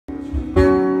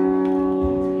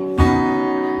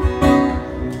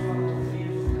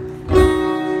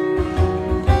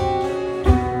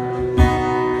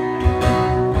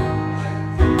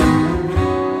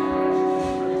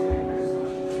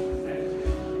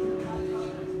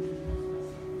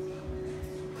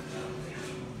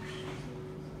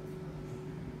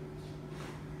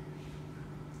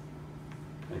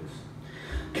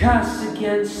cast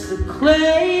against the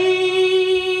clay.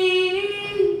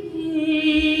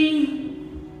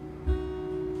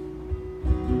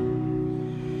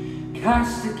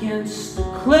 Cast against the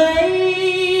clay,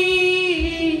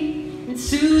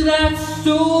 into that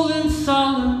stolen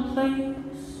solemn place.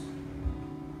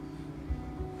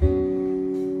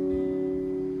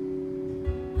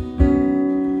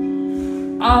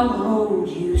 I'll hold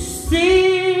you still.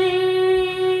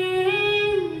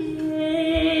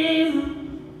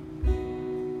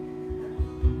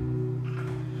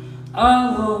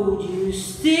 I'll hold you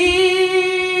still,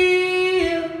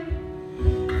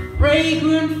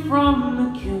 fragrant from the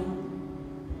kiln.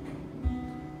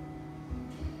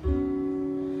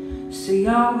 See,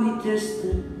 are we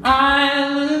distant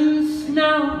islands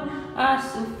now? I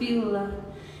still feel like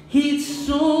heat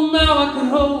somehow. I could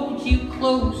hold you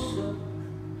closer,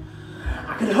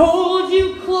 I could hold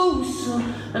you closer.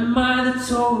 Am I the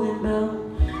tolling bell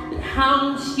that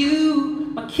hounds you?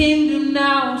 My kingdom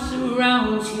now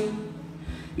surrounds you,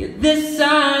 yet this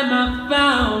time I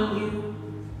found you.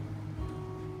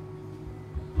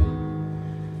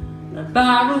 Now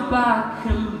barrel back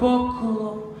and buckle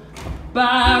up,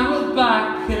 barrel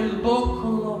back and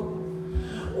buckle up,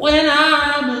 when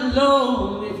I'm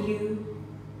alone with you.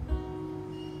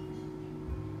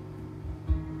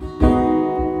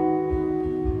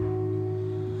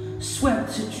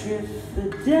 Swept adrift for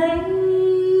days,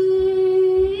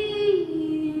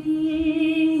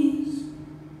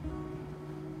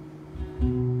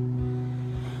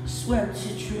 swept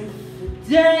adrift for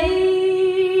days.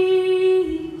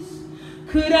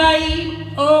 Could I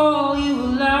eat all you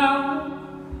allow?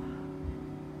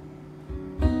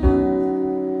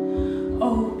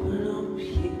 Open up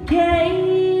your gaze,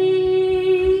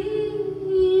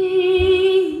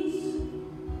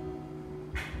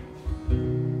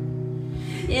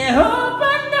 yeah,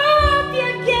 open up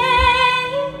your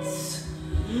gates.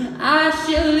 I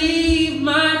shall leave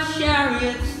my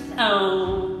chariots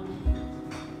down,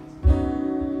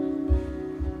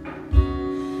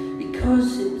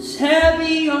 because it's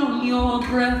heavy on your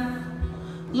breath,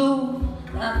 Lord,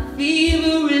 that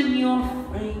fever in your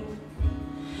frame,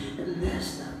 and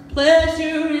there's that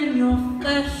pleasure in your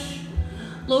flesh,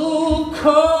 Lord,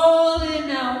 calling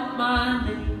out my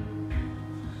name.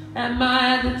 Am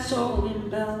I the tolling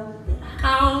bell that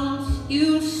hounds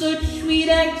you? Such sweet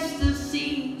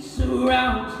ecstasy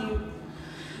surrounds you,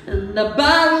 and I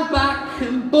barrel back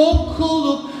and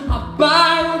buckle up, I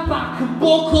barrel back and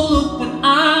buckle up when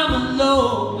I'm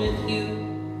alone with you.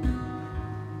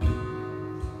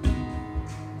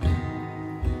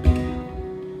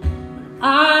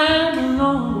 I'm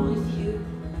alone with you.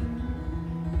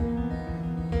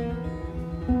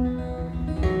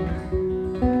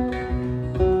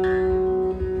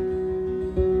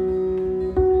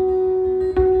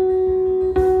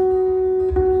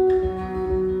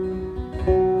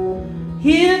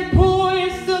 Here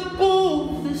poised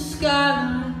above the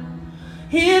skyline,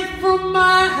 here from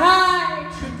my high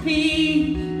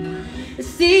trapeze,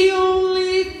 it's the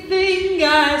only thing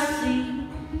I see,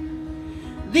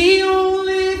 the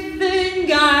only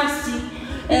thing I see,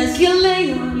 as you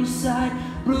lay on your side,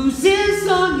 bruises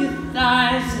on your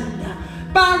thighs, and I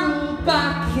barrel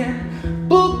back and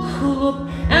buckle up,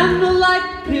 and the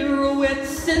light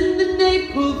pirouettes in the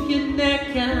nape of your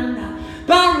neck, and I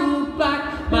barrel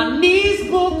back, my knees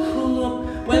buckle up,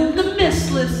 when the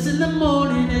mist lifts in the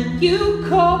morning and you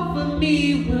call for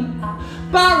me. Will I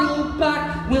barrel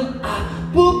back? Will I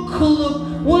buckle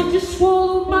up? Would you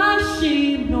swallow my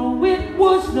shame? No, it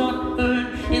was not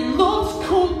earned in love's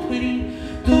company.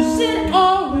 Does it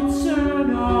all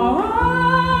return? Oh,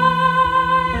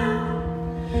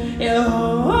 yeah,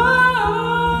 oh, yeah.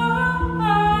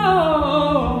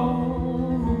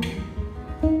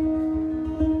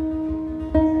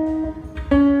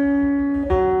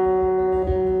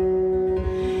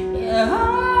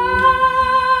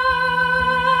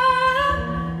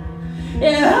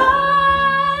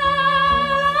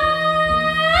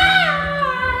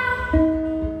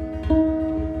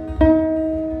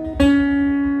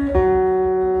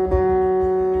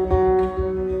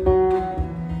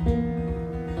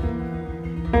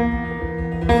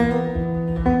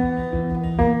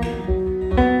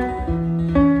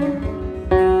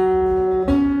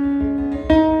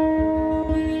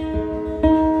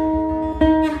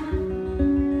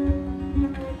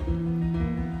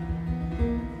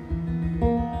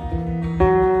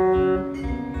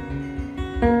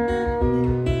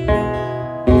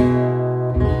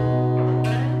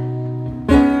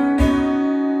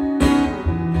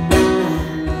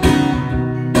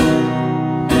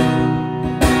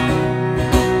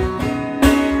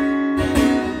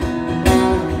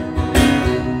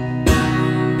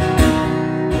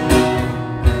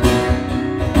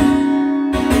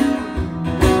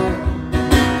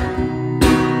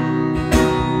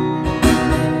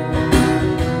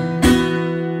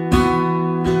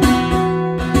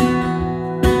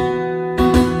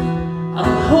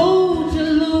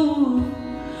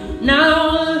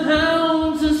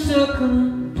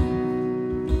 circle.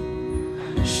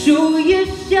 Show you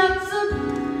shelter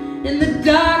in the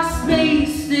dark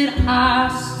space that I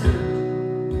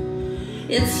stand.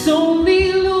 It's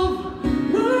only love,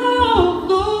 love,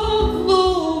 love,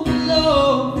 love,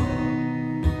 love.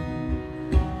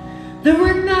 There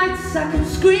are nights I can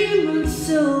scream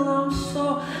until I'm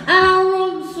sore, and I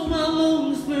run so my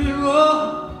lungs may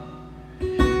roar.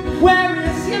 Where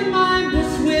is your mind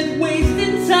just with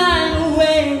wasting time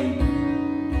away?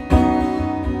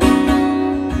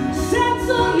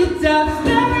 Settle your doubts,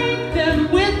 bury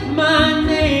them with my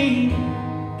name.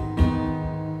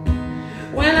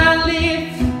 When I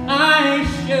lift my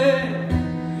shirt,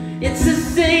 it's the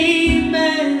same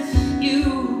as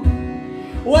you.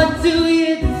 What do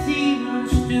you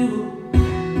demons do?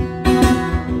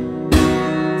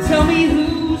 Tell me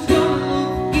who's gonna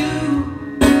love you.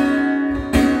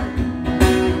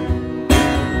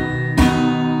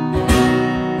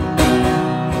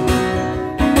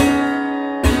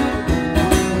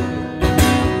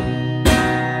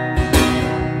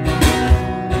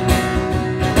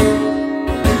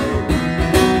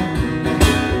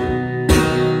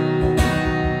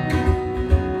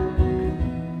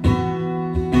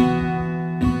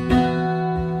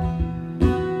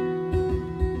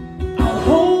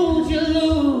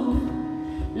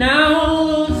 Now all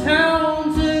those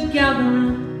hounds are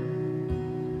gathering.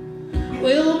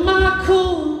 Will my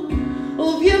cold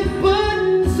of your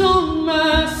burdens on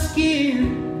my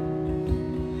skin?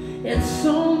 It's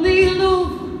only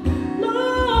love,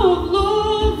 love,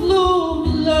 love,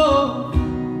 love, love.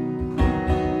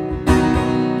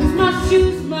 With my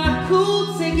shoes, my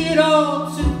cool, take it all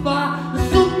too far. I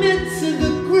submit to the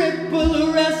grip of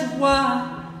the reservoir.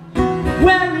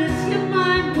 Where is your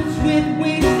mind? What's with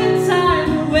wasting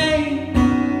time away?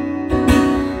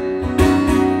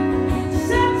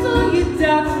 Settle your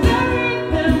doubts,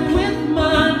 bury them with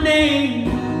my name.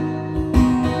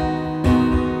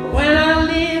 When I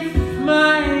lift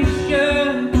my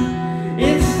shirt,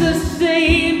 it's the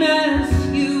same as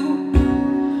you.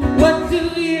 What do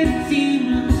your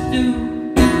demons do?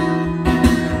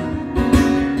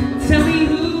 Tell me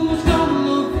who's gonna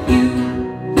love you.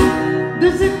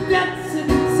 Does it get to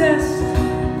the test?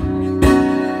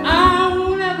 I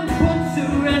won't ever put to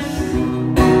rest.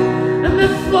 And the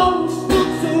flow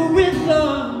starts a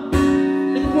rhythm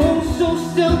that grows so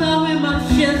still now in my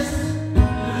chest.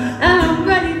 And I'm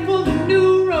ready for the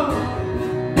new road.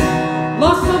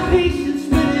 Lost my patience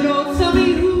with it all. Tell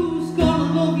me who's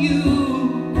gonna love you.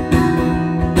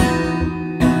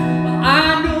 Well,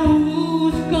 I know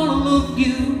who's gonna love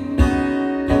you.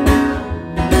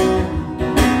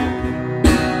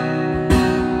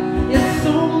 It's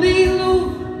only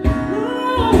love,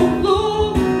 love,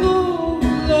 love,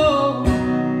 love, love.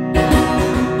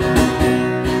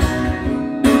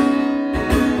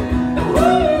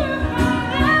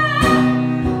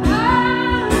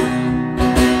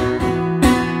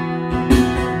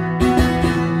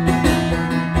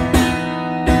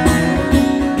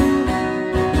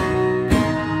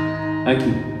 Thank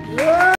you.